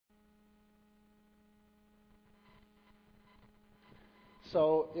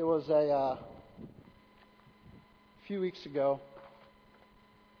So it was a few weeks ago.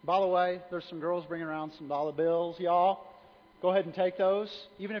 By the way, there's some girls bringing around some dollar bills, y'all. Go ahead and take those.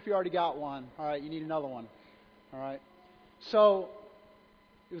 Even if you already got one, all right, you need another one. All right. So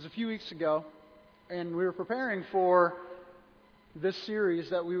it was a few weeks ago, and we were preparing for this series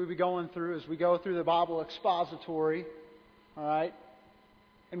that we would be going through as we go through the Bible expository. All right.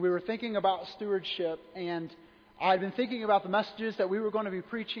 And we were thinking about stewardship, and I had been thinking about the messages that we were going to be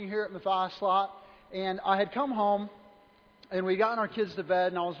preaching here at Matthias Slot, and I had come home, and we gotten our kids to bed,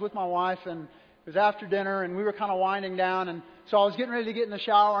 and I was with my wife, and it was after dinner, and we were kind of winding down, and so I was getting ready to get in the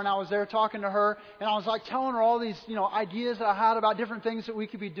shower, and I was there talking to her, and I was like telling her all these, ideas that I had about different things that we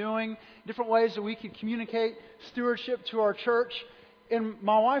could be doing, different ways that we could communicate stewardship to our church. And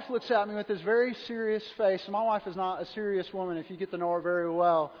my wife looks at me with this very serious face, and my wife is not a serious woman if you get to know her very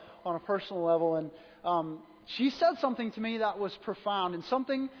well on a personal level, and she said something to me that was profound and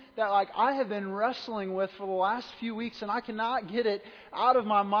something that I have been wrestling with for the last few weeks, and I cannot get it out of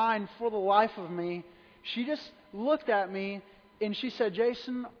my mind for the life of me. She just looked at me and she said,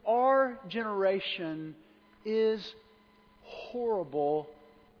 "Jason, our generation is horrible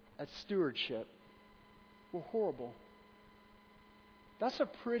at stewardship. We're horrible." That's a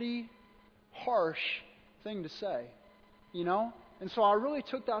pretty harsh thing to say, And so I really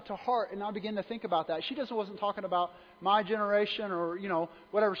took that to heart, and I began to think about that. She just wasn't talking about my generation or,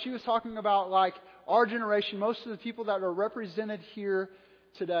 whatever. She was talking about, our generation, most of the people that are represented here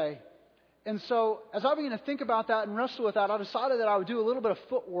today. And so as I began to think about that and wrestle with that, I decided that I would do a little bit of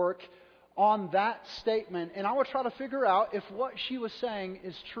footwork on that statement, and I would try to figure out if what she was saying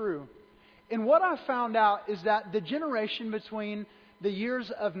is true. And what I found out is that the generation between the years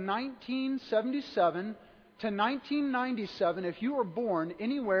of 1977 to 1997, if you were born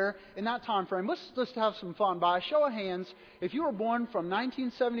anywhere in that time frame, let's have some fun. By a show of hands, if you were born from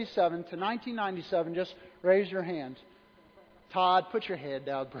 1977 to 1997, just raise your hand. Todd, put your head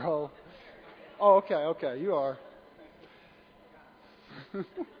down, bro. Oh, okay, you are.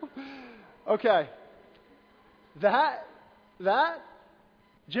 Okay. That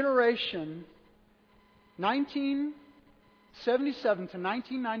generation, 1977 to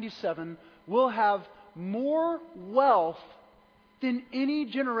 1997, will have more wealth than any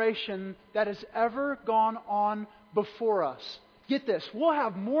generation that has ever gone on before us. Get this, we'll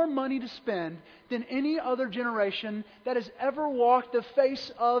have more money to spend than any other generation that has ever walked the face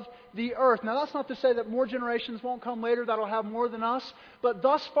of the earth. Now, that's not to say that more generations won't come later that'll have more than us, but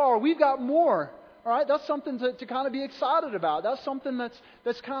thus far, we've got more. All right, that's something to kind of be excited about. That's something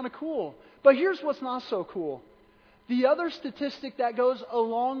that's kind of cool. But here's what's not so cool. The other statistic that goes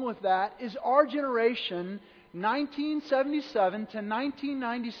along with that is our generation, 1977 to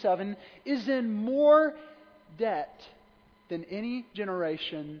 1997, is in more debt than any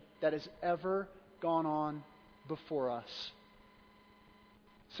generation that has ever gone on before us.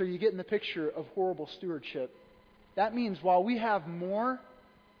 So you get in the picture of horrible stewardship. That means while we have more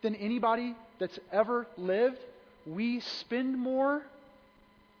than anybody that's ever lived, we spend more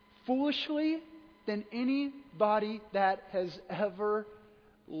foolishly than anybody that has ever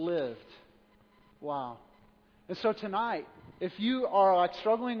lived. Wow. And so tonight, if you are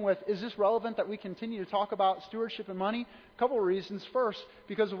struggling with, is this relevant that we continue to talk about stewardship and money? A couple of reasons. First,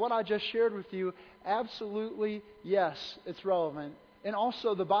 because of what I just shared with you, absolutely yes, it's relevant. And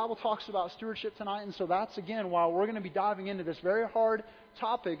also, the Bible talks about stewardship tonight, and so that's, again, why we're going to be diving into this very hard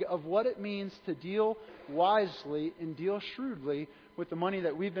topic of what it means to deal wisely and deal shrewdly with the money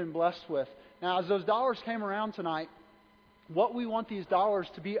that we've been blessed with. Now, as those dollars came around tonight, what we want these dollars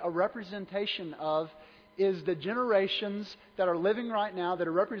to be a representation of is the generations that are living right now that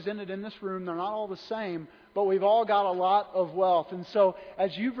are represented in this room. They're not all the same, but we've all got a lot of wealth. And so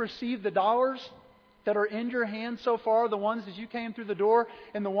as you've received the dollars that are in your hand so far, the ones as you came through the door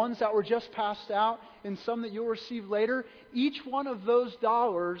and the ones that were just passed out and some that you'll receive later, each one of those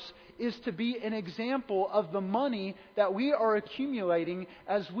dollars is to be an example of the money that we are accumulating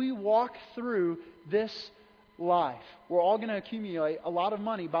as we walk through this life. We're all going to accumulate a lot of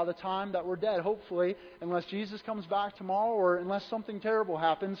money by the time that we're dead, hopefully, unless Jesus comes back tomorrow or unless something terrible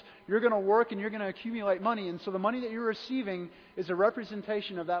happens. You're going to work and you're going to accumulate money. And so the money that you're receiving is a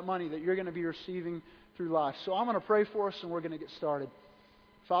representation of that money that you're going to be receiving through life. So I'm going to pray for us and we're going to get started.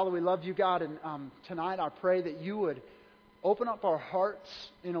 Father, we love you, God, and tonight I pray that you would open up our hearts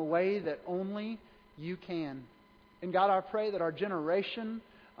in a way that only you can. And God, I pray that our generation,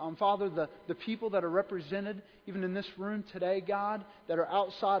 Father, the people that are represented even in this room today, God, that are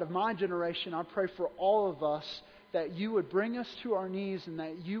outside of my generation, I pray for all of us that you would bring us to our knees and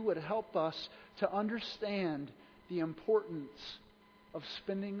that you would help us to understand the importance of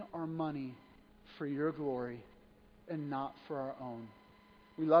spending our money for your glory and not for our own.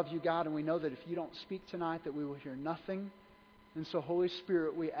 We love you, God, and we know that if you don't speak tonight, that we will hear nothing. And so, Holy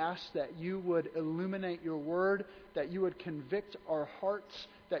Spirit, we ask that you would illuminate your word, that you would convict our hearts,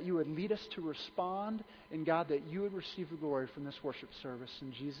 that you would lead us to respond, and God, that you would receive the glory from this worship service.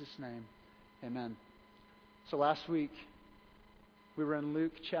 In Jesus' name, amen. So last week, we were in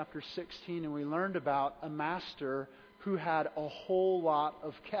Luke chapter 16, and we learned about a master who had a whole lot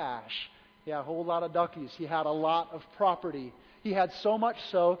of cash. He had a whole lot of duckies. He had a lot of property. He had so much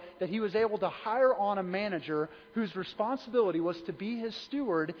so that he was able to hire on a manager whose responsibility was to be his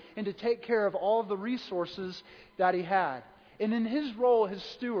steward and to take care of all of the resources that he had. And in his role as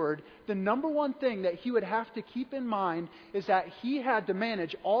steward, the number one thing that he would have to keep in mind is that he had to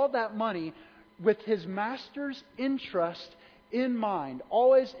manage all that money with his master's interest in mind,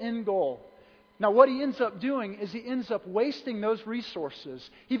 always in goal. Now, what he ends up doing is he ends up wasting those resources.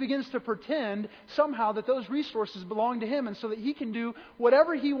 He begins to pretend somehow that those resources belong to him, and so that he can do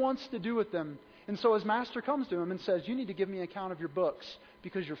whatever he wants to do with them. And so his master comes to him and says, you need to give me an account of your books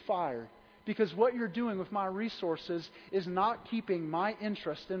because you're fired. Because what you're doing with my resources is not keeping my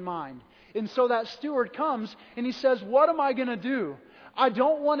interest in mind. And so that steward comes and he says, what am I going to do? I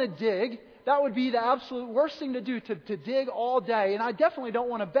don't want to dig. That would be the absolute worst thing to do, to dig all day. And I definitely don't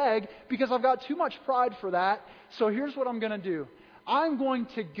want to beg because I've got too much pride for that. So here's what I'm going to do. I'm going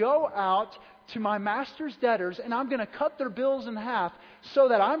to go out to my master's debtors and I'm going to cut their bills in half so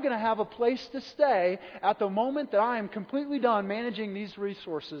that I'm going to have a place to stay at the moment that I am completely done managing these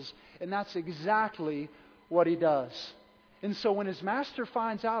resources. And that's exactly what he does. And so when his master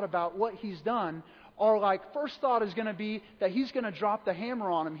finds out about what he's done, our first thought is going to be that he's going to drop the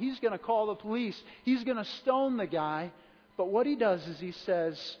hammer on him. He's going to call the police. He's going to stone the guy. But what he does is he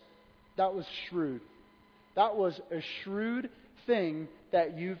says, that was shrewd. That was a shrewd thing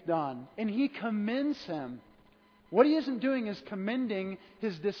that you've done. And he commends him. What he isn't doing is commending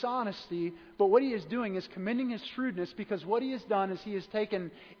his dishonesty, but what he is doing is commending his shrewdness, because what he has done is he has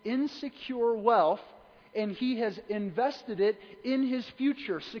taken insecure wealth and he has invested it in his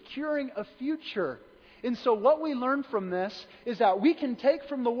future, securing a future. And so what we learn from this is that we can take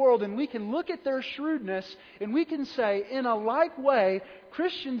from the world and we can look at their shrewdness and we can say, in a like way,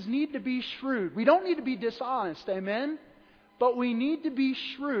 Christians need to be shrewd. We don't need to be dishonest, amen? But we need to be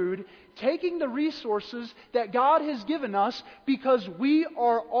shrewd, taking the resources that God has given us, because we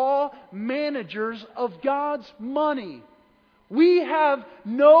are all managers of God's money. We have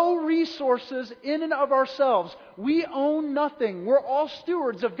no resources in and of ourselves. We own nothing. We're all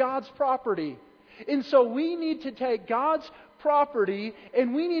stewards of God's property. And so we need to take God's property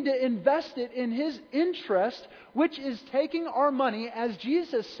and we need to invest it in His interest, which is taking our money, as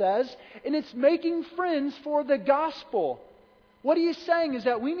Jesus says, and it's making friends for the gospel. What He is saying is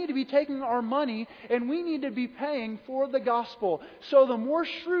that we need to be taking our money and we need to be paying for the gospel. So the more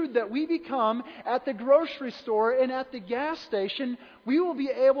shrewd that we become at the grocery store and at the gas station, we will be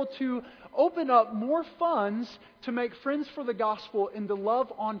able to open up more funds to make friends for the gospel and to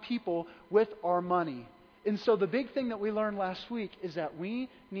love on people with our money. And so the big thing that we learned last week is that we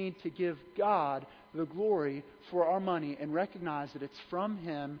need to give God the glory for our money and recognize that it's from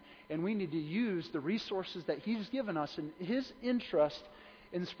Him, and we need to use the resources that He's given us in His interest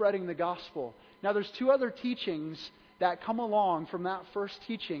in spreading the gospel. Now there's two other teachings that come along from that first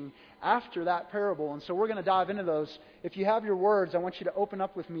teaching after that parable, and so we're going to dive into those. If you have your words, I want you to open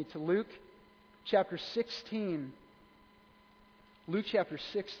up with me to Luke chapter 16. Luke chapter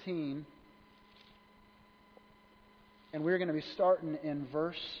 16. And we're going to be starting in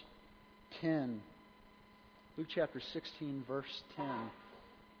verse 10. Luke chapter 16, verse 10.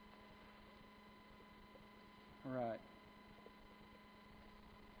 All right.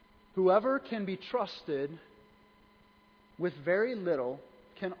 Whoever can be trusted with very little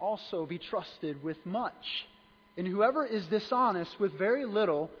can also be trusted with much. And whoever is dishonest with very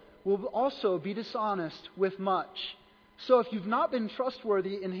little will also be dishonest with much. So if you've not been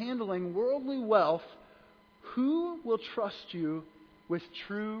trustworthy in handling worldly wealth, who will trust you with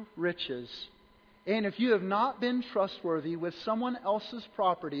true riches? And if you have not been trustworthy with someone else's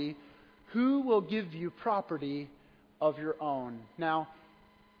property, who will give you property of your own? Now,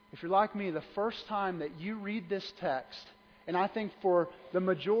 if you're like me, the first time that you read this text, and I think for the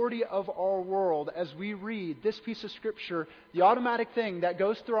majority of our world, as we read this piece of Scripture, the automatic thing that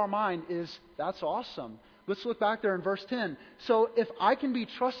goes through our mind is, that's awesome. Let's look back there in verse 10. So if I can be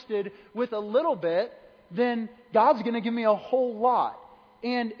trusted with a little bit, then God's going to give me a whole lot.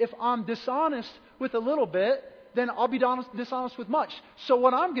 And if I'm dishonest with a little bit, then I'll be dishonest with much. So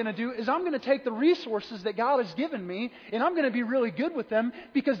what I'm going to do is I'm going to take the resources that God has given me, and I'm going to be really good with them,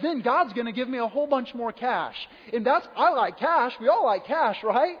 because then God's going to give me a whole bunch more cash. And I like cash. We all like cash,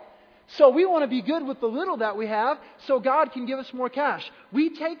 right? So we want to be good with the little that we have so God can give us more cash. We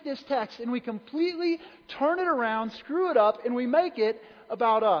take this text and we completely turn it around, screw it up, and we make it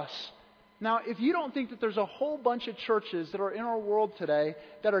about us. Now, if you don't think that there's a whole bunch of churches that are in our world today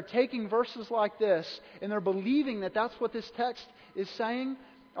that are taking verses like this and they're believing that that's what this text is saying,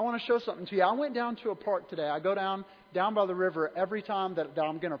 I want to show something to you. I went down to a park today. I go down by the river every time that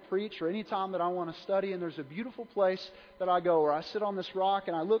I'm going to preach or any time that I want to study. And there's a beautiful place that I go where I sit on this rock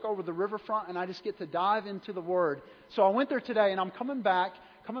and I look over the riverfront and I just get to dive into the Word. So I went there today and I'm coming back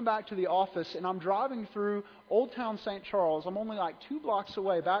to the office, and I'm driving through Old Town St. Charles. I'm only like 2 blocks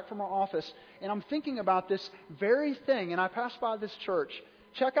away back from our office, and I'm thinking about this very thing. And I passed by this church.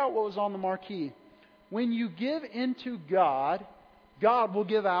 Check out what was on the marquee. When you give into God, God will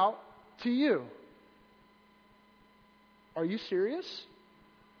give out to you. Are you serious?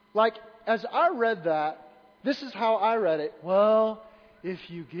 Like, as I read that, this is how I read it. Well, if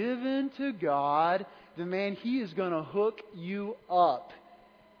you give into God, then man, He is going to hook you up.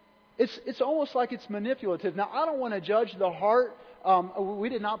 It's almost like it's manipulative. Now, I don't want to judge the heart. We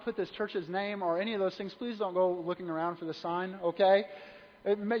did not put this church's name or any of those things. Please don't go looking around for the sign, okay?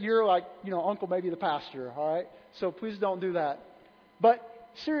 You're like, Uncle maybe the pastor, all right? So please don't do that. But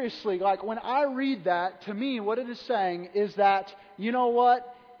seriously, like when I read that, to me, what it is saying is that, you know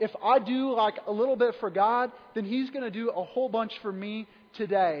what? If I do like a little bit for God, then He's going to do a whole bunch for me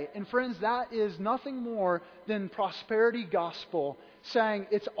today. And friends, that is nothing more than prosperity gospel, saying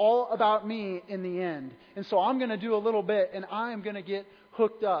it's all about me in the end. And so I'm going to do a little bit and I am going to get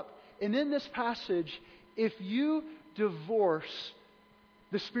hooked up. And in this passage, if you divorce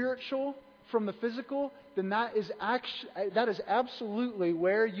the spiritual from the physical, then that is absolutely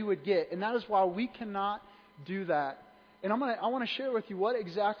where you would get. And that is why we cannot do that. And I want to share with you what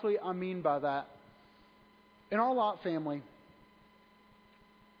exactly I mean by that. In our Lot family,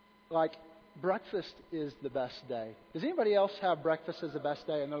 like, breakfast is the best day. Does anybody else have breakfast as the best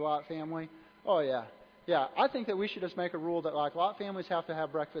day in their Lot family? Oh, yeah. Yeah, I think that we should just make a rule that, like, Lot families have to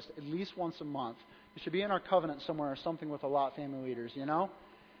have breakfast at least once a month. It should be in our covenant somewhere or something with the Lot family leaders,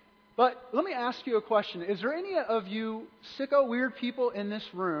 But let me ask you a question. Is there any of you sicko weird people in this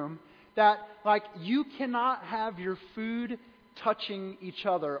room that, like, you cannot have your food touching each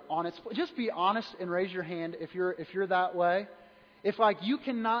other on its... Just be honest and raise your hand if you're that way. If, like, you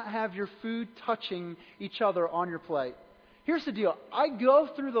cannot have your food touching each other on your plate. Here's the deal. I go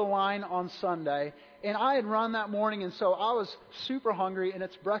through the line on Sunday, and I had run that morning, and so I was super hungry, and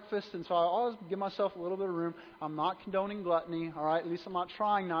it's breakfast, and so I always give myself a little bit of room. I'm not condoning gluttony, all right? At least I'm not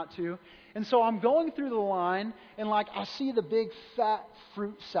trying not to. And so I'm going through the line, and, like, I see the big fat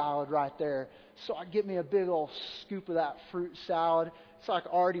fruit salad right there. So I get me a big old scoop of that fruit salad. It's like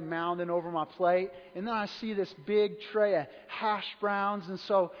already mounding over my plate. And then I see this big tray of hash browns. And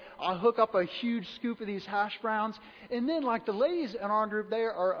so I hook up a huge scoop of these hash browns. And then, like, the ladies in our group, they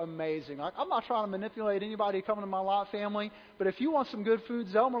are amazing. Like, I'm not trying to manipulate anybody coming to my Lot family. But if you want some good food,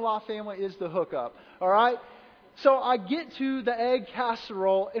 Zelmer Lot family is the hookup. All right? So I get to the egg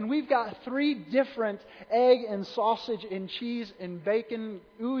casserole, and we've got 3 different egg and sausage and cheese and bacon,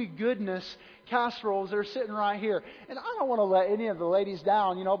 ooey goodness casseroles that are sitting right here. And I don't want to let any of the ladies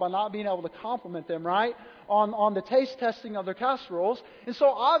down, by not being able to compliment them, right, on the taste testing of their casseroles. And so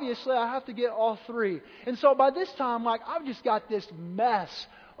obviously I have to get all 3. And so by this time, like, I've just got this mess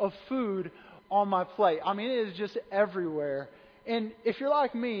of food on my plate. I mean, it is just everywhere. And if you're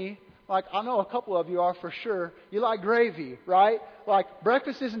like me, like I know a couple of you are for sure, you like gravy, right? Like,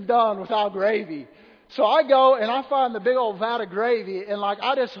 breakfast isn't done without gravy. So I go and I find the big old vat of gravy, and like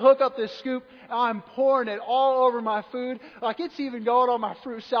I just hook up this scoop and I'm pouring it all over my food. Like, it's even going on my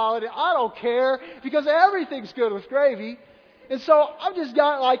fruit salad. And I don't care because everything's good with gravy. And so I've just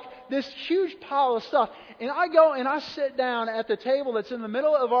got like this huge pile of stuff. And I go and I sit down at the table that's in the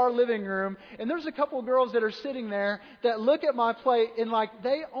middle of our living room. And there's a couple of girls that are sitting there that look at my plate and like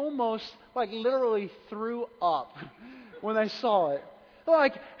they almost like literally threw up when they saw it.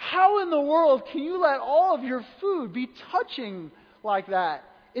 Like, how in the world can you let all of your food be touching like that?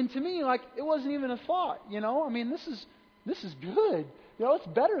 And to me, like, it wasn't even a thought, I mean, this is good. It's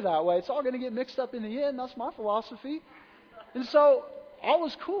better that way. It's all going to get mixed up in the end. That's my philosophy. And so I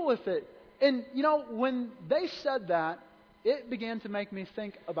was cool with it. And, when they said that, it began to make me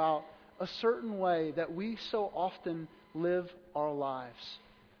think about a certain way that we so often live our lives.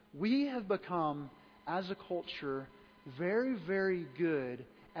 We have become, as a culture, very, very good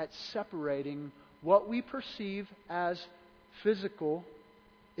at separating what we perceive as physical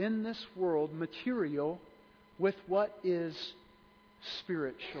in this world, material, with what is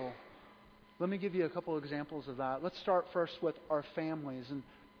spiritual. Let me give you a couple examples of that. Let's start first with our families. And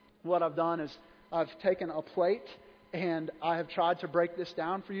what I've done is I've taken a plate and I have tried to break this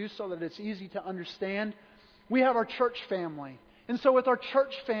down for you so that it's easy to understand. We have our church family. And so with our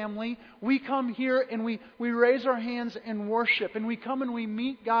church family, we come here and we raise our hands in worship. And we come and we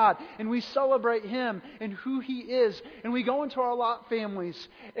meet God. And we celebrate Him and who He is. And we go into our lot families.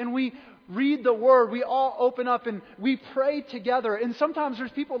 And we read the Word. We all open up and we pray together. And sometimes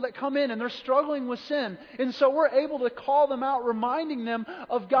there's people that come in and they're struggling with sin. And so we're able to call them out, reminding them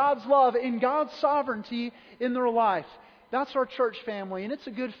of God's love and God's sovereignty in their life. That's our church family. And it's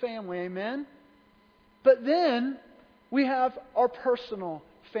a good family. Amen? But then we have our personal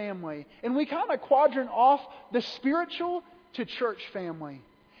family. And we kind of quadrant off the spiritual to church family.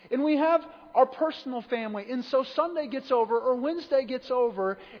 And we have our personal family. And so Sunday gets over or Wednesday gets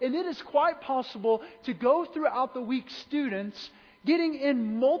over, and it is quite possible to go throughout the week, students, getting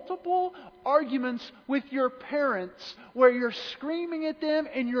in multiple arguments with your parents where you're screaming at them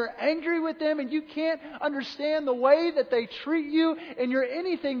and you're angry with them and you can't understand the way that they treat you and you're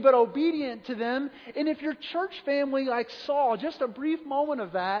anything but obedient to them. And if your church family like Saul, just a brief moment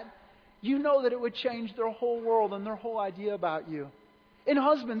of that, you know that it would change their whole world and their whole idea about you. And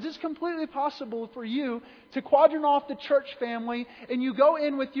husbands, it's completely possible for you to quadrant off the church family and you go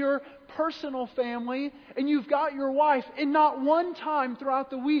in with your personal family and you've got your wife, and not one time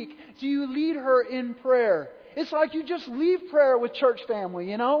throughout the week do you lead her in prayer. It's like you just leave prayer with church family,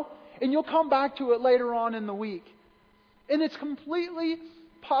 you know, and you'll come back to it later on in the week. And it's completely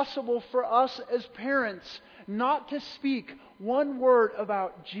possible for us as parents not to speak one word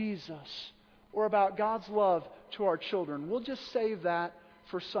about Jesus or about God's love to our children. We'll just save that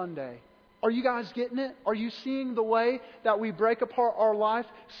for Sunday. Are you guys getting it? Are you seeing the way that we break apart our life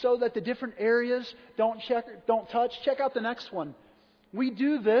so that the different areas don't touch? Check out the next one. We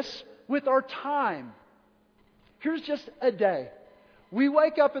do this with our time. Here's just a day. We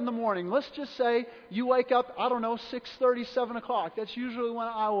wake up in the morning. Let's just say you wake up, 6:30, 7 o'clock. That's usually when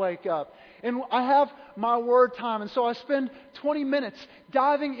I wake up. And I have my Word time. And so I spend 20 minutes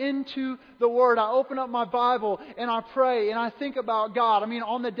diving into the Word. I open up my Bible and I pray and I think about God.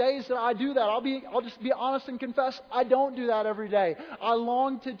 On the days that I do that, I'll just be honest and confess, I don't do that every day. I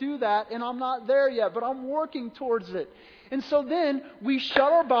long to do that and I'm not there yet, but I'm working towards it. And so then we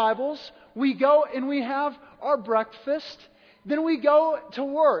shut our Bibles, we go and we have our breakfast. Then we go to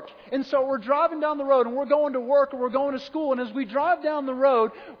work. And so we're driving down the road and we're going to work or we're going to school. And as we drive down the road,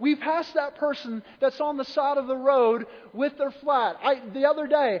 we pass that person that's on the side of the road with their flat. The other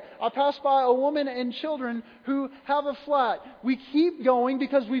day, I passed by a woman and children who have a flat. We keep going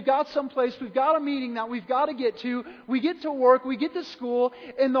because we've got someplace, we've got a meeting that we've got to get to. We get to work, we get to school,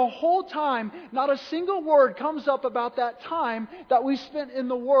 and the whole time, not a single word comes up about that time that we spent in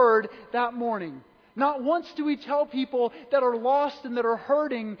the Word that morning. Not once do we tell people that are lost and that are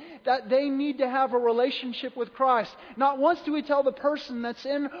hurting that they need to have a relationship with Christ. Not once do we tell the person that's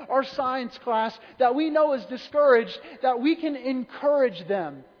in our science class that we know is discouraged that we can encourage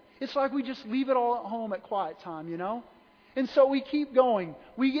them. It's like we just leave it all at home at quiet time, you know? And so we keep going.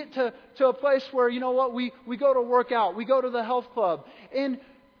 We get to a place where, you know what, we go to work out. We go to the health club. And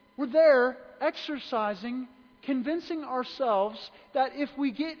we're there exercising, convincing ourselves that if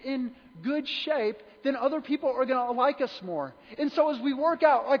we get in good shape, then other people are going to like us more. And so as we work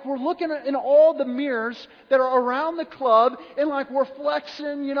out, like we're looking in all the mirrors that are around the club, and like we're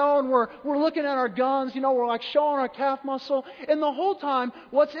flexing, you know, and we're looking at our guns, you know, we're like showing our calf muscle. And the whole time,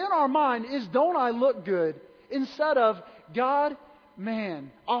 what's in our mind is, don't I look good? Instead of, God,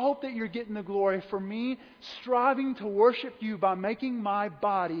 man, I hope that you're getting the glory for me striving to worship you by making my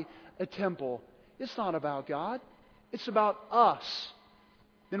body a temple. It's not about God. It's about us.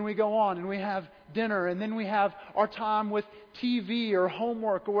 Then we go on and we have dinner, and then we have our time with TV or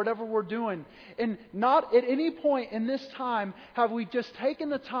homework or whatever we're doing. And not at any point in this time have we just taken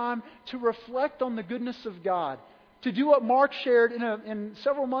the time to reflect on the goodness of God. To do what Mark shared in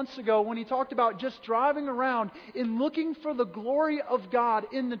several months ago when he talked about just driving around and looking for the glory of God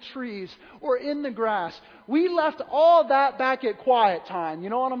in the trees or in the grass. We left all that back at quiet time. You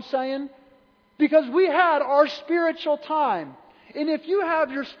know what I'm saying? Because we had our spiritual time. And if you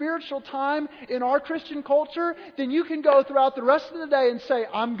have your spiritual time in our Christian culture, then you can go throughout the rest of the day and say,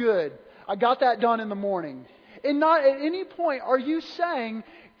 I'm good. I got that done in the morning. And not at any point are you saying,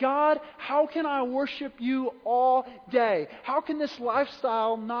 God, how can I worship you all day? How can this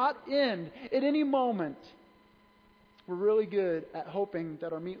lifestyle not end at any moment? we're really good at hoping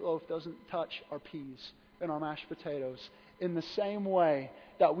that our meatloaf doesn't touch our peas and our mashed potatoes in the same way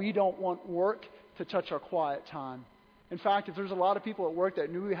that we don't want work to touch our quiet time. In fact, if there's a lot of people at work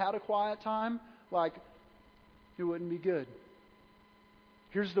that knew we had a quiet time, it wouldn't be good.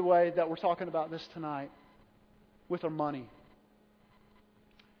 Here's the way that we're talking about this tonight with our money.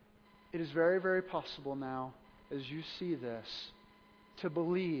 It is very, very possible now, as you see this, to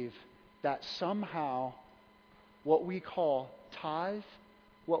believe that somehow what we call tithe,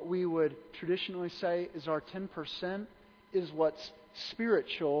 what we would traditionally say is our 10%, is what's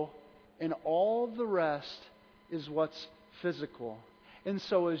spiritual, and all the rest is what's physical. And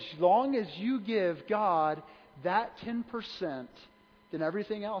so as long as you give God that 10%, then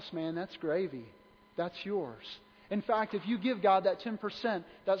everything else, man, that's gravy. That's yours. In fact, if you give God that 10%,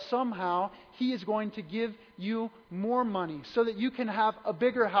 that somehow He is going to give you more money so that you can have a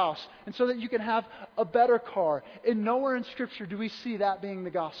bigger house and so that you can have a better car. And nowhere in Scripture do we see that being the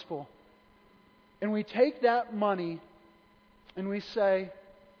gospel. And we take that money and we say,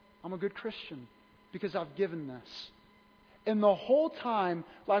 I'm a good Christian because I've given this. And the whole time,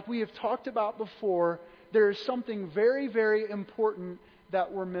 like we have talked about before, there is something very, very important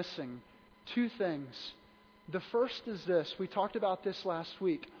that we're missing. Two things. The first is this. We talked about this last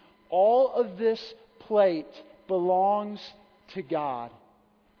week. All of this plate belongs to God.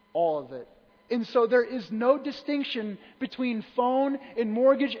 All of it. And so there is no distinction between phone and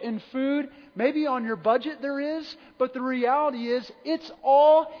mortgage and food. Maybe on your budget there is, but the reality is it's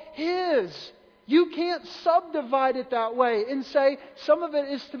all His. You can't subdivide it that way and say some of it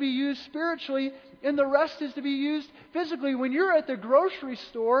is to be used spiritually and the rest is to be used physically. When you're at the grocery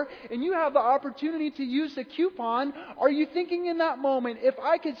store and you have the opportunity to use a coupon, are you thinking in that moment, if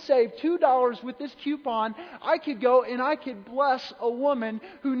I could save $2 with this coupon, I could go and I could bless a woman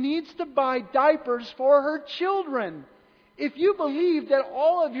who needs to buy diapers for her children? If you believe that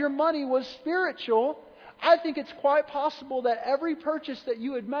all of your money was spiritual, I think it's quite possible that every purchase that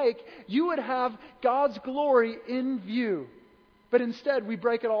you would make, you would have God's glory in view. But instead, we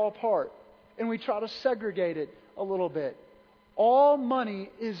break it all apart. And we try to segregate it a little bit. All money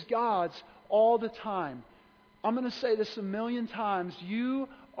is God's all the time. I'm going to say this a million times. You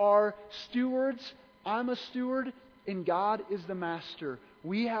are stewards. I'm a steward. And God is the master.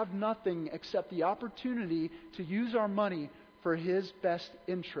 We have nothing except the opportunity to use our money for His best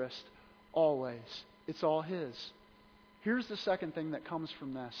interest. Always. It's all His. Here's the second thing that comes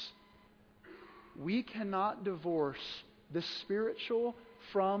from this. We cannot divorce the spiritual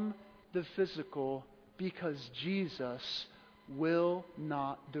from the physical because Jesus will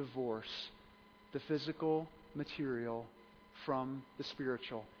not divorce the physical material from the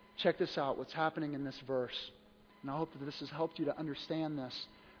spiritual. Check this out, what's happening in this verse. And I hope that this has helped you to understand this.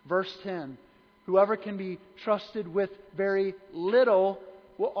 Verse 10, whoever can be trusted with very little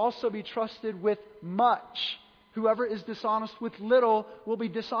will also be trusted with much. Whoever is dishonest with little will be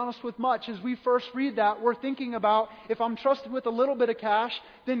dishonest with much. As we first read that, we're thinking about if I'm trusted with a little bit of cash,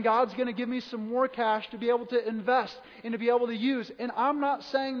 then God's going to give me some more cash to be able to invest and to be able to use. And I'm not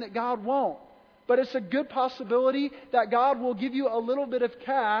saying that God won't. But it's a good possibility that God will give you a little bit of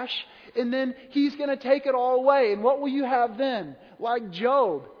cash and then He's going to take it all away. And what will you have then? Like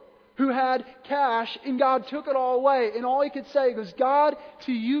Job, who had cash and God took it all away. And all he could say was, God,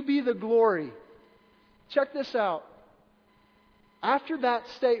 to You be the glory. Check this out. After that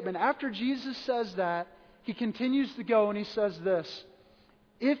statement, after Jesus says that, He continues to go and He says this.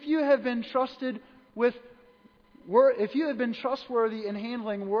 If you have been trustworthy in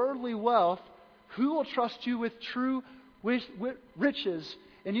handling worldly wealth, who will trust you with true riches?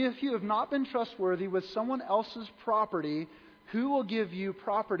 And if you have not been trustworthy with someone else's property, who will give you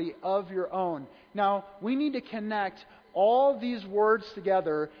property of your own? Now, we need to connect all these words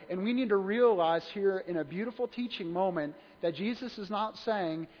together, and we need to realize here in a beautiful teaching moment that Jesus is not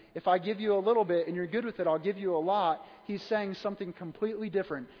saying, if I give you a little bit and you're good with it, I'll give you a lot. He's saying something completely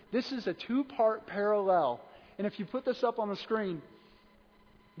different. This is a two-part parallel. And if you put this up on the screen,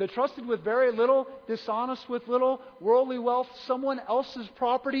 the trusted with very little, dishonest with little, worldly wealth, someone else's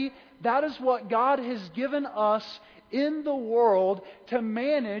property, that is what God has given us in the world to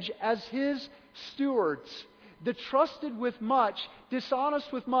manage as His stewards. The trusted with much,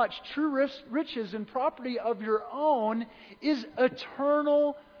 dishonest with much, true riches and property of your own is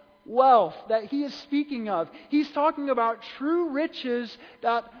eternal wealth that He is speaking of. He's talking about true riches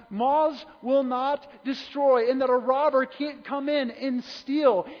that moths will not destroy and that a robber can't come in and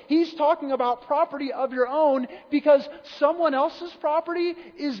steal. He's talking about property of your own because someone else's property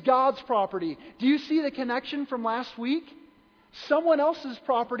is God's property. Do you see the connection from last week? Someone else's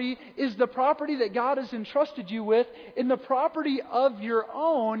property is the property that God has entrusted you with, and the property of your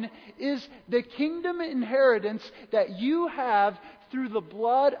own is the kingdom inheritance that you have through the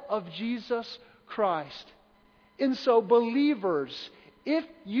blood of Jesus Christ. And so, believers, if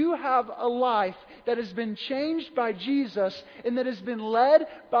you have a life that has been changed by Jesus and that has been led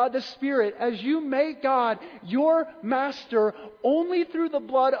by the Spirit, as you make God your master only through the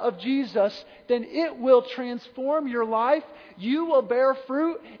blood of Jesus, then it will transform your life. You will bear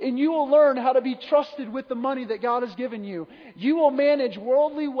fruit and you will learn how to be trusted with the money that God has given you. You will manage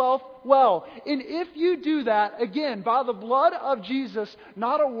worldly wealth well. And if you do that, again, by the blood of Jesus,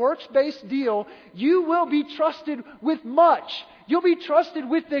 not a works-based deal, you will be trusted with much. You'll be trusted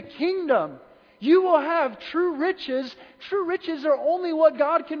with the kingdom. You will have true riches. True riches are only what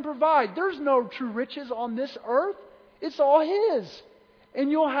God can provide. There's no true riches on this earth. It's all His. And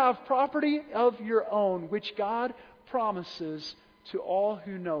you'll have property of your own, which God promises to all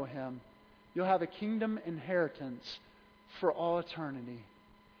who know Him. You'll have a kingdom inheritance for all eternity.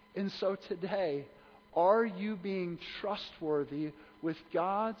 And so today, are you being trustworthy with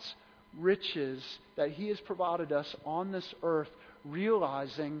God's riches that He has provided us on this earth,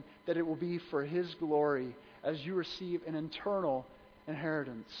 realizing that it will be for His glory as you receive an eternal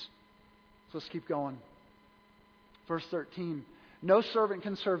inheritance? So let's keep going. Verse 13. No servant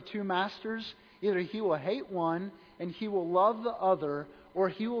can serve two masters. Either he will hate one and he will love the other, or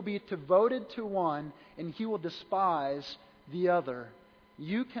he will be devoted to one and he will despise the other.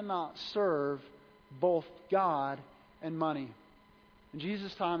 You cannot serve both God and money. In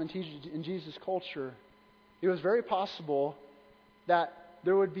Jesus' time and in Jesus' culture, it was very possible that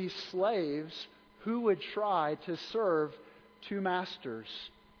there would be slaves who would try to serve two masters.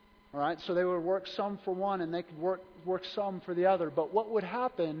 All right, so they would work some for one and they could work some for the other. But what would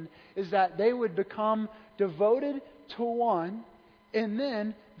happen is that they would become devoted to one, and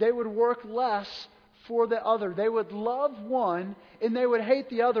then they would work less for the other. They would love one and they would hate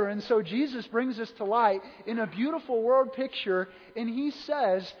the other. And so Jesus brings this to light in a beautiful word picture, and He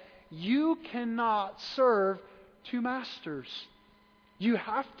says, you cannot serve two masters. You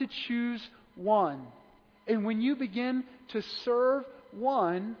have to choose one. And when you begin to serve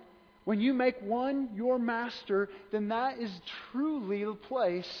one, when you make one your master, then that is truly the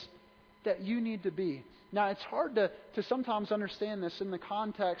place that you need to be. Now, it's hard to sometimes understand this in the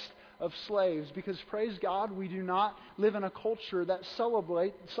context of slaves, because praise God, we do not live in a culture that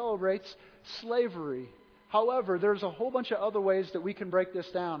celebrates slavery. However, there's a whole bunch of other ways that we can break this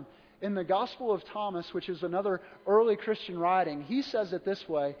down. In the Gospel of Thomas, which is another early Christian writing, he says it this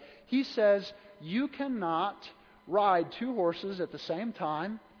way. He says, you cannot ride two horses at the same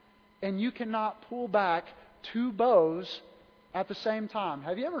time, and you cannot pull back two bows at the same time.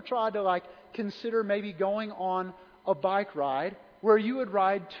 Have you ever tried to consider maybe going on a bike ride where you would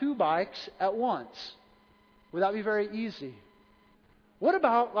ride two bikes at once? Would that be very easy? What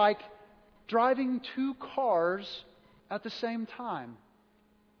about driving two cars at the same time?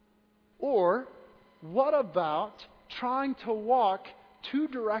 Or what about trying to walk two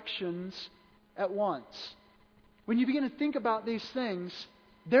directions at once? When you begin to think about these things,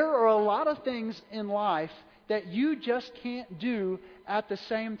 there are a lot of things in life that you just can't do at the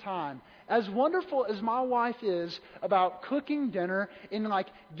same time. As wonderful as my wife is about cooking dinner and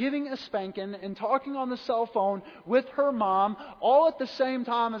giving a spanking and talking on the cell phone with her mom, all at the same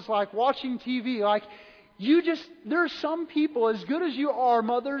time as watching TV, there are some people, as good as you are,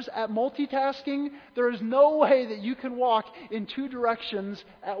 mothers, at multitasking, there is no way that you can walk in two directions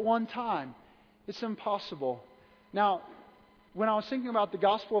at one time. It's impossible. Now, when I was thinking about the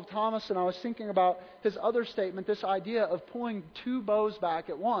Gospel of Thomas and I was thinking about his other statement, this idea of pulling two bows back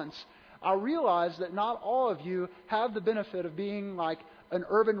at once, I realized that not all of you have the benefit of being an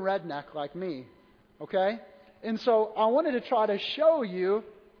urban redneck like me. Okay? And so I wanted to try to show you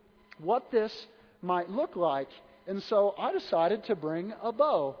what this might look like. And so I decided to bring a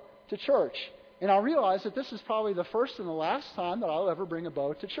bow to church. And I realized that this is probably the first and the last time that I'll ever bring a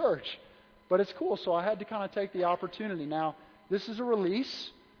bow to church. But it's cool, so I had to kind of take the opportunity. Now, this is a release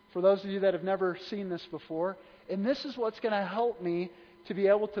for those of you that have never seen this before. And this is what's going to help me to be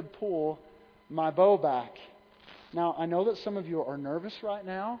able to pull my bow back. Now, I know that some of you are nervous right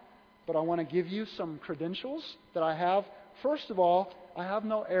now, but I want to give you some credentials that I have. First of all, I have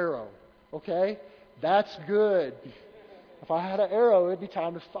no arrow. Okay? That's good. If I had an arrow, it'd be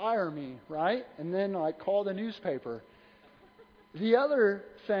time to fire me, right? And then call the newspaper. The other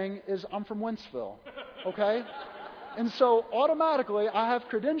thing is I'm from Wentzville. Okay? And so automatically I have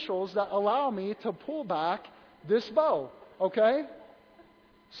credentials that allow me to pull back this bow. Okay?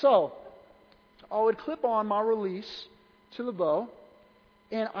 So I would clip on my release to the bow,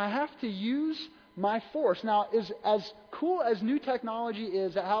 and I have to use my force. Now, as cool as new technology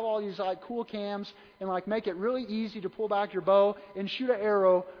is that have all these like cool cams and like make it really easy to pull back your bow and shoot an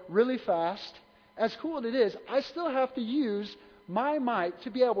arrow really fast, as cool as it is, I still have to use my might to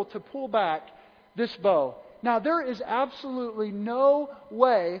be able to pull back this bow. Now, there is absolutely no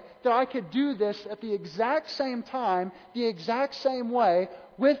way that I could do this at the exact same time, the exact same way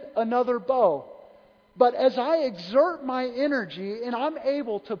with another bow. But as I exert my energy and I'm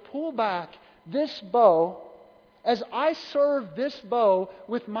able to pull back this bow, as I serve this bow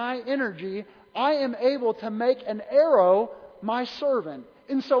with my energy, I am able to make an arrow my servant.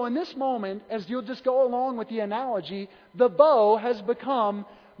 And so in this moment, as you'll just go along with the analogy, the bow has become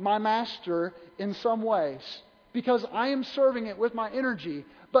my master in some ways, because I am serving it with my energy.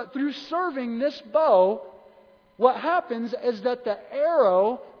 But through serving this bow, what happens is that the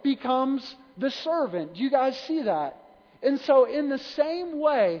arrow becomes the servant. Do you guys see that? And so in the same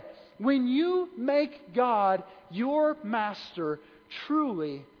way, when you make God your master,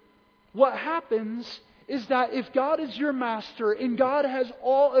 truly, what happens is that if God is your master and God has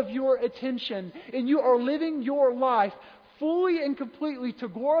all of your attention and you are living your life fully and completely to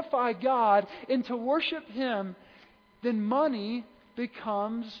glorify God and to worship Him, then money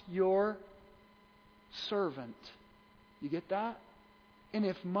becomes your servant. You get that? And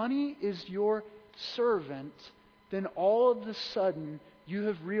if money is your servant, then all of a sudden you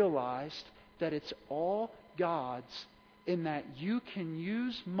have realized that it's all God's, in that you can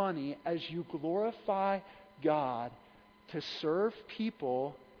use money as you glorify God to serve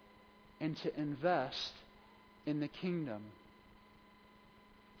people and to invest in the kingdom.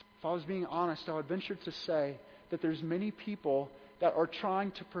 If I was being honest, I would venture to say that there's many people that are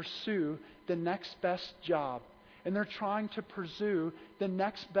trying to pursue the next best job. And they're trying to pursue the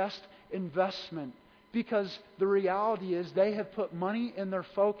next best investment, because the reality is they have put money in their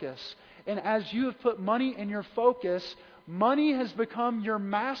focus. And as you have put money in your focus, money has become your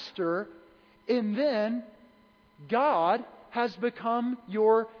master, and then God has become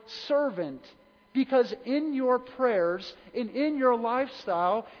your servant. Because in your prayers and in your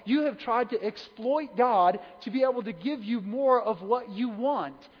lifestyle, you have tried to exploit God to be able to give you more of what you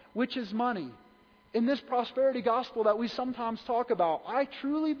want, which is money. In this prosperity gospel that we sometimes talk about, I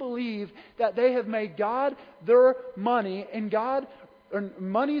truly believe that they have made God their money and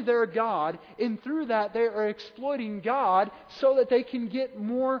money their God, and through that they are exploiting God so that they can get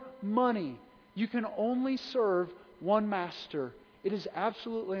more money. You can only serve one master. It is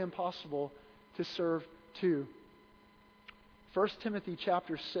absolutely impossible to serve two. 1 Timothy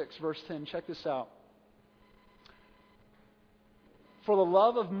chapter 6, verse 10. Check this out. For the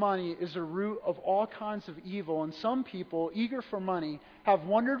love of money is a root of all kinds of evil, and some people, eager for money, have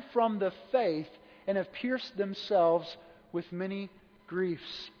wandered from the faith and have pierced themselves with many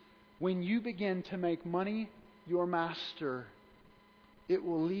griefs. When you begin to make money your master, it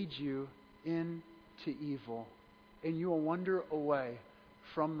will lead you into evil, and you will wander away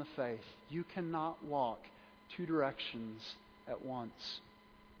from the faith. You cannot walk two directions at once.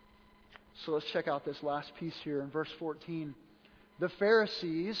 So let's check out this last piece here in verse 14. The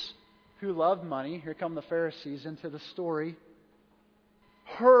Pharisees, who loved money, here come the Pharisees into the story,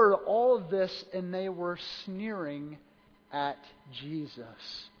 heard all of this, and they were sneering at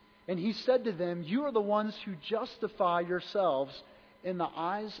Jesus. And He said to them, "You are the ones who justify yourselves in the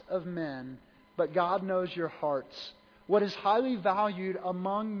eyes of men, but God knows your hearts. What is highly valued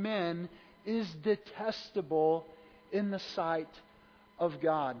among men is detestable in the sight of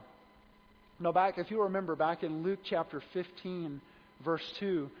God." Now, if you remember, back in Luke chapter 15, verse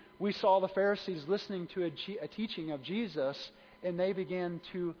 2, we saw the Pharisees listening to a teaching of Jesus, and they began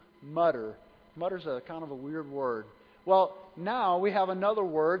to mutter. Mutter's a kind of a weird word. Well, now we have another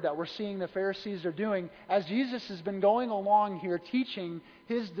word that we're seeing the Pharisees are doing. As Jesus has been going along here teaching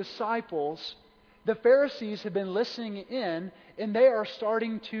His disciples, the Pharisees have been listening in, and they are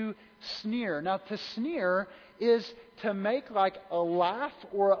starting to sneer. Now, to sneer is to make like a laugh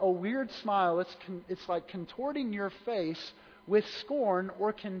or a weird smile. It's like contorting your face with scorn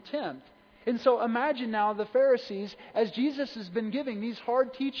or contempt. And so imagine now the Pharisees, as Jesus has been giving these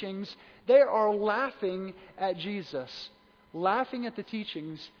hard teachings, they are laughing at Jesus, laughing at the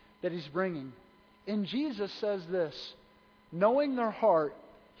teachings that He's bringing. And Jesus says this, knowing their heart,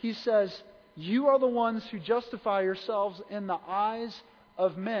 He says, "You are the ones who justify yourselves in the eyes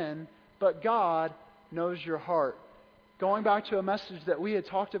of men, but God knows your heart." Going back to a message that we had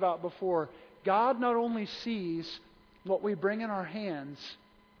talked about before, God not only sees what we bring in our hands,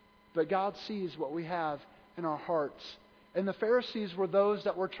 but God sees what we have in our hearts. And the Pharisees were those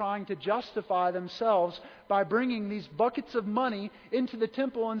that were trying to justify themselves by bringing these buckets of money into the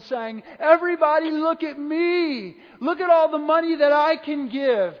temple and saying, everybody look at me! Look at all the money that I can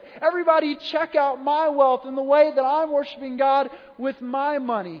give! Everybody check out my wealth and the way that I'm worshiping God with my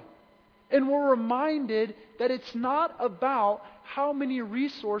money. And we're reminded that it's not about how many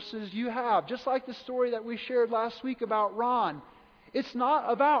resources you have. Just like the story that we shared last week about Ron. It's not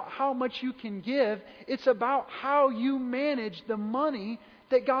about how much you can give. It's about how you manage the money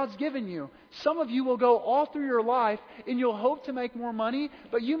that God's given you. Some of you will go all through your life and you'll hope to make more money,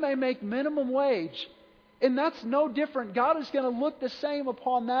 but you may make minimum wage. And that's no different. God is going to look the same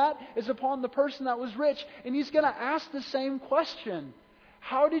upon that as upon the person that was rich. And He's going to ask the same question.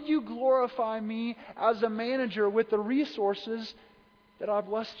 How did you glorify me as a manager with the resources that I've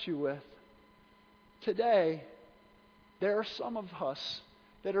blessed you with? Today, there are some of us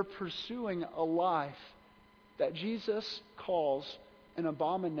that are pursuing a life that Jesus calls an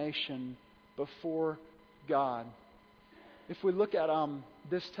abomination before God. If we look at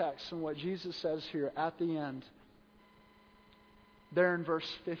this text and what Jesus says here at the end, there in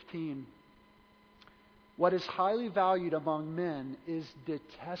verse 15, what is highly valued among men is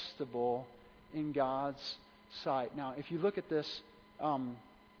detestable in God's sight. Now, if you look at this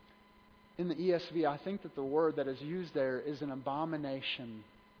in the ESV, I think that the word that is used there is an abomination.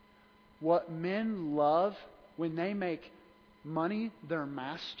 What men love when they make money their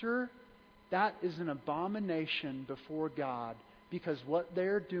master, that is an abomination before God. Because what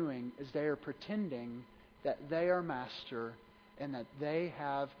they're doing is they are pretending that they are master and that they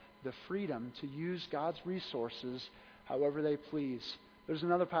have the freedom to use God's resources however they please. There's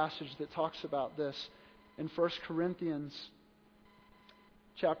another passage that talks about this in 1 Corinthians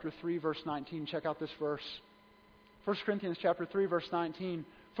chapter 3, verse 19. Check out this verse. 1 Corinthians chapter 3, verse 19.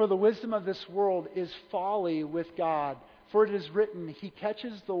 For the wisdom of this world is folly with God. For it is written, He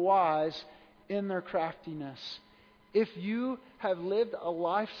catches the wise in their craftiness. If you have lived a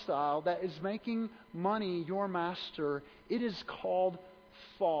lifestyle that is making money your master, it is called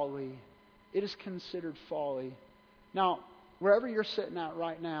folly. It is considered folly. Now, wherever you're sitting at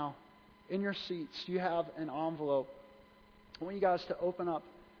right now, in your seats, you have an envelope. I want you guys to open up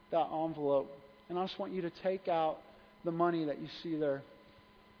that envelope. And I just want you to take out the money that you see there.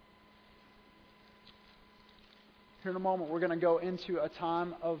 Here in a moment, we're going to go into a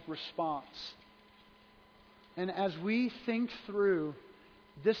time of response. And as we think through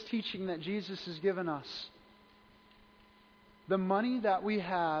this teaching that Jesus has given us, the money that we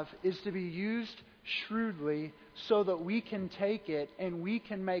have is to be used shrewdly so that we can take it and we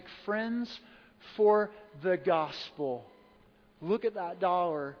can make friends for the gospel. Look at that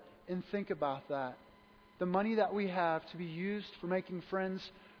dollar and think about that. The money that we have to be used for making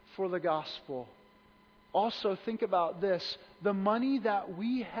friends for the gospel. Also think about this. The money that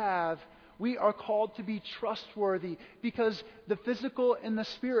we have, we are called to be trustworthy because the physical and the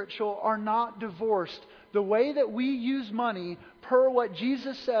spiritual are not divorced. The way that we use money, per what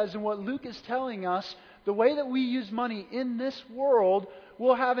Jesus says and what Luke is telling us, the way that we use money in this world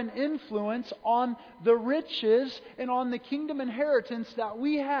will have an influence on the riches and on the kingdom inheritance that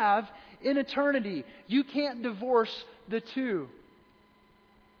we have in eternity. You can't divorce the two.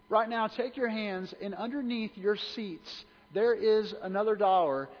 Right now, take your hands and underneath your seats, there is another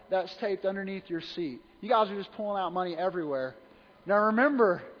dollar that's taped underneath your seat. You guys are just pulling out money everywhere. Now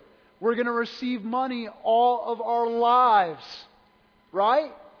remember, we're going to receive money all of our lives.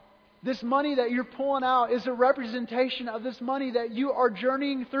 Right? This money that you're pulling out is a representation of this money that you are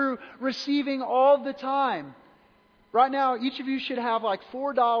journeying through, receiving all the time. Right now, each of you should have like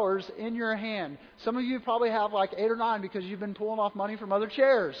 $4 in your hand. Some of you probably have like 8 or 9 because you've been pulling off money from other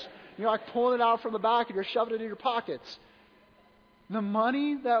chairs. You're like pulling it out from the back and you're shoving it in your pockets. The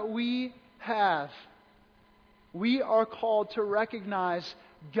money that we have, we are called to recognize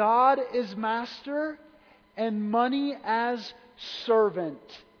God is master and money as servant.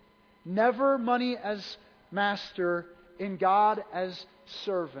 Never money as master and God as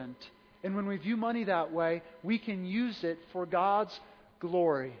servant. And when we view money that way, we can use it for God's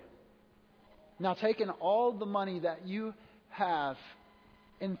glory. Now, taking all the money that you have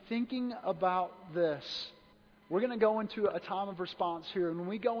and thinking about this, we're going to go into a time of response here. And when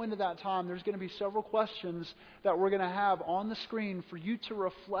we go into that time, there's going to be several questions that we're going to have on the screen for you to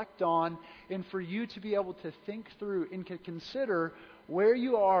reflect on and for you to be able to think through and to consider where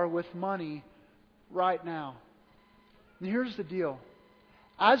you are with money right now. And here's the deal.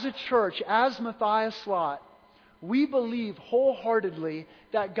 As a church, as Matthias Slot, we believe wholeheartedly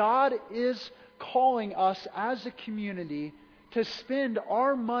that God is calling us as a community to spend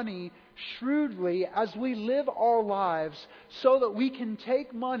our money shrewdly as we live our lives so that we can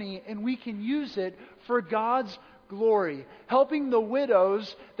take money and we can use it for God's glory. Helping the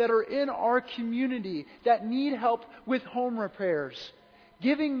widows that are in our community that need help with home repairs.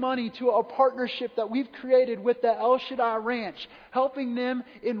 Giving money to a partnership that we've created with the El Shaddai Ranch. Helping them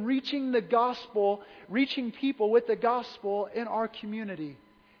in reaching the gospel, reaching people with the gospel in our community.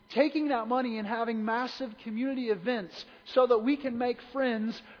 Taking that money and having massive community events so that we can make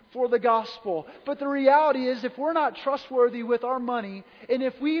friends for the gospel. But the reality is, if we're not trustworthy with our money, and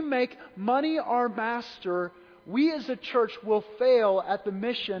if we make money our master, we as a church will fail at the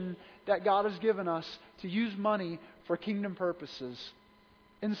mission that God has given us to use money for kingdom purposes.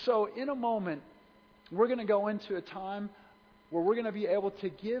 And so in a moment, we're going to go into a time where we're going to be able to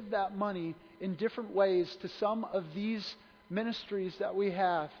give that money in different ways to some of these ministries that we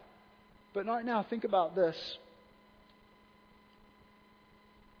have. But right now, think about this.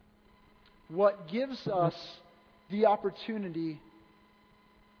 What gives us the opportunity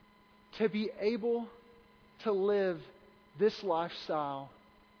to be able to live this lifestyle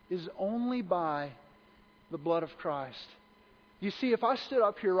is only by the blood of Christ. You see, if I stood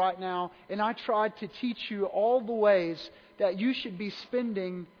up here right now and I tried to teach you all the ways that you should be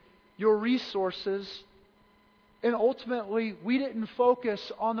spending your resources, and ultimately we didn't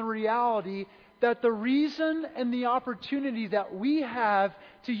focus on the reality that the reason and the opportunity that we have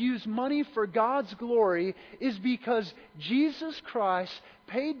to use money for God's glory is because Jesus Christ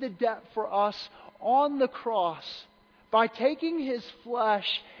paid the debt for us on the cross by taking His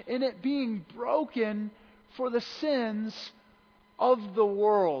flesh and it being broken for the sins of the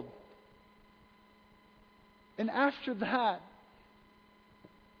world. And after that,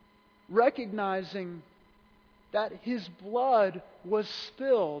 recognizing that His blood was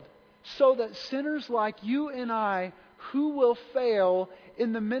spilled so that sinners like you and I, who will fail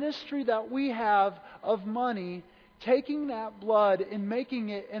in the ministry that we have of money, taking that blood and making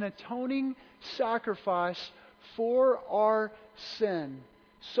it an atoning sacrifice for our sin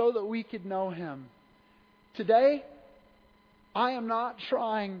so that we could know Him. Today, I am not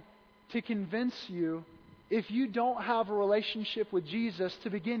trying to convince you, if you don't have a relationship with Jesus, to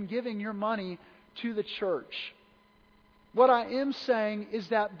begin giving your money to the church. What I am saying is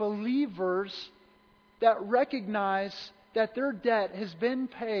that believers that recognize that their debt has been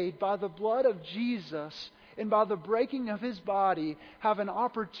paid by the blood of Jesus and by the breaking of His body have an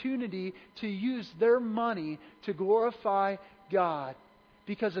opportunity to use their money to glorify God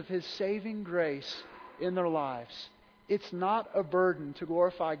because of His saving grace in their lives. It's not a burden to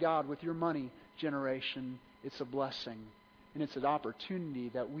glorify God with your money, generation. It's a blessing. And it's an opportunity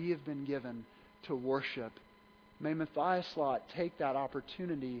that we have been given to worship. May Matthias Lot take that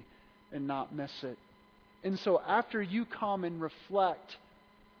opportunity and not miss it. And so after you come and reflect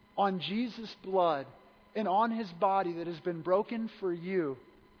on Jesus' blood and on His body that has been broken for you,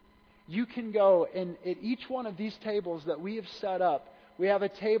 you can go and at each one of these tables that we have set up, we have a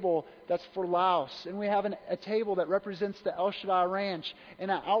table that's for Laos, and we have a table that represents the El Shaddai Ranch, and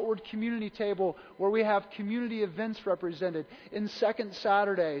an outward community table where we have community events represented in Second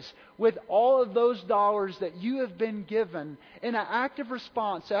Saturdays. With all of those dollars that you have been given, in an active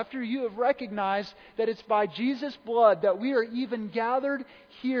response, after you have recognized that it's by Jesus' blood that we are even gathered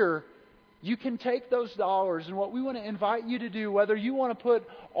here, you can take those dollars, and what we want to invite you to do, whether you want to put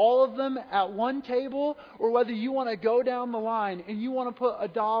all of them at one table or whether you want to go down the line and you want to put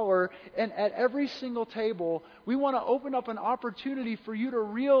 $1 and at every single table, we want to open up an opportunity for you to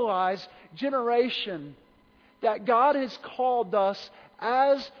realize, generation, that God has called us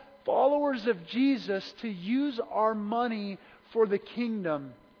as followers of Jesus to use our money for the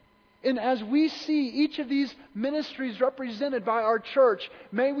kingdom. And as we see each of these ministries represented by our church,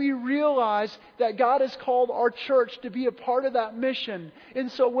 may we realize that God has called our church to be a part of that mission.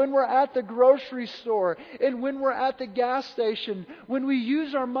 And so when we're at the grocery store and when we're at the gas station, when we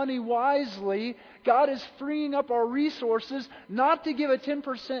use our money wisely, God is freeing up our resources not to give a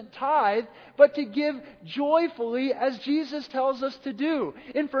 10% tithe, but to give joyfully as Jesus tells us to do.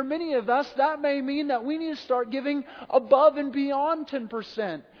 And for many of us, that may mean that we need to start giving above and beyond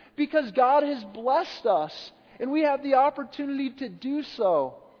 10%. Because God has blessed us and we have the opportunity to do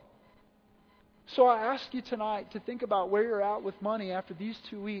so. So I ask you tonight to think about where you're at with money after these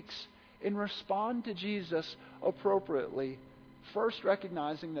 2 weeks and respond to Jesus appropriately. First,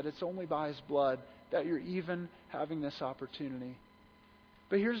 recognizing that it's only by His blood that you're even having this opportunity.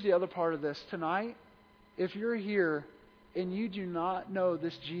 But here's the other part of this. Tonight, if you're here and you do not know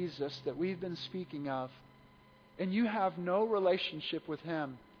this Jesus that we've been speaking of, and you have no relationship with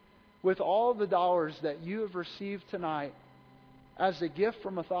Him, with all the dollars that you have received tonight, as a gift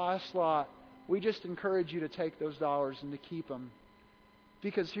from Matthias Slot, we just encourage you to take those dollars and to keep them.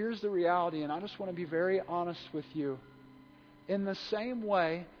 Because here's the reality, and I just want to be very honest with you. In the same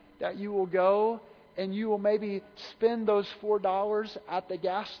way that you will go and you will maybe spend those $4 at the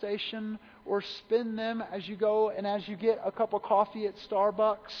gas station, or spend them as you go and as you get a cup of coffee at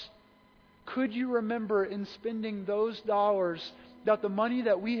Starbucks, could you remember in spending those dollars that the money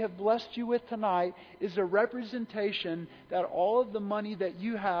that we have blessed you with tonight is a representation that all of the money that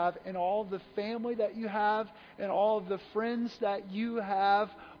you have and all of the family that you have and all of the friends that you have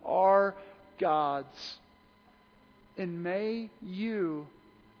are God's. And may you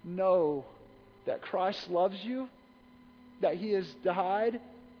know that Christ loves you, that He has died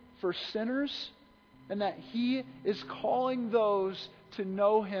for sinners, and that He is calling those to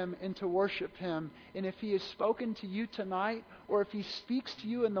know Him and to worship Him. And if He has spoken to you tonight, or if He speaks to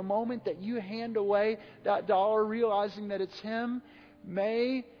you in the moment that you hand away that dollar, realizing that it's Him,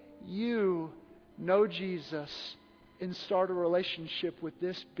 may you know Jesus and start a relationship with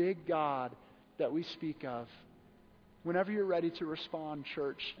this big God that we speak of. Whenever you're ready to respond,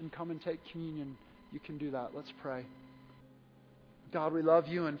 church, and come and take communion, you can do that. Let's pray. God, we love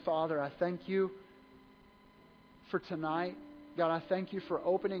You, and Father, I thank You for tonight. God, I thank You for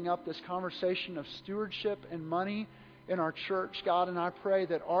opening up this conversation of stewardship and money in our church, God, and I pray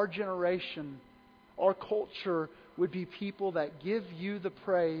that our generation, our culture, would be people that give You the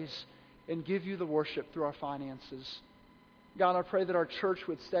praise and give You the worship through our finances. God, I pray that our church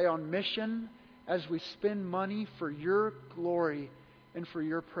would stay on mission as we spend money for Your glory and for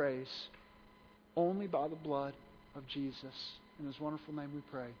Your praise, only by the blood of Jesus. In His wonderful name we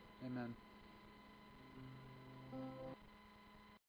pray. Amen.